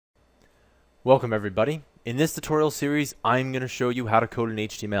Welcome everybody. In this tutorial series, I'm going to show you how to code in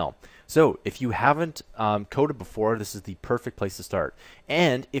HTML. So if you haven't coded before, this is the perfect place to start.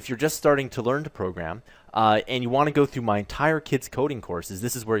 And if you're just starting to learn to program and you want to go through my entire kids coding courses,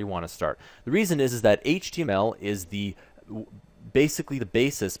 this is where you want to start. The reason is that HTML is basically the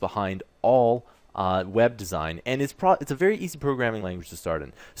basis behind all web design, and it's a very easy programming language to start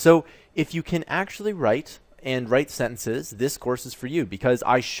in. So if you can actually write sentences, this course is for you, because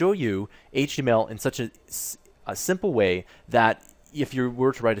I show you HTML in such a simple way that if you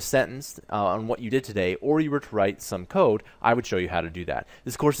were to write a sentence on what you did today, or you were to write some code, I would show you how to do that.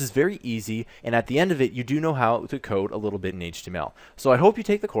 This course is very easy, and at the end of it, you do know how to code a little bit in HTML. So I hope you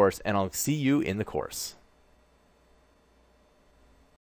take the course, and I'll see you in the course.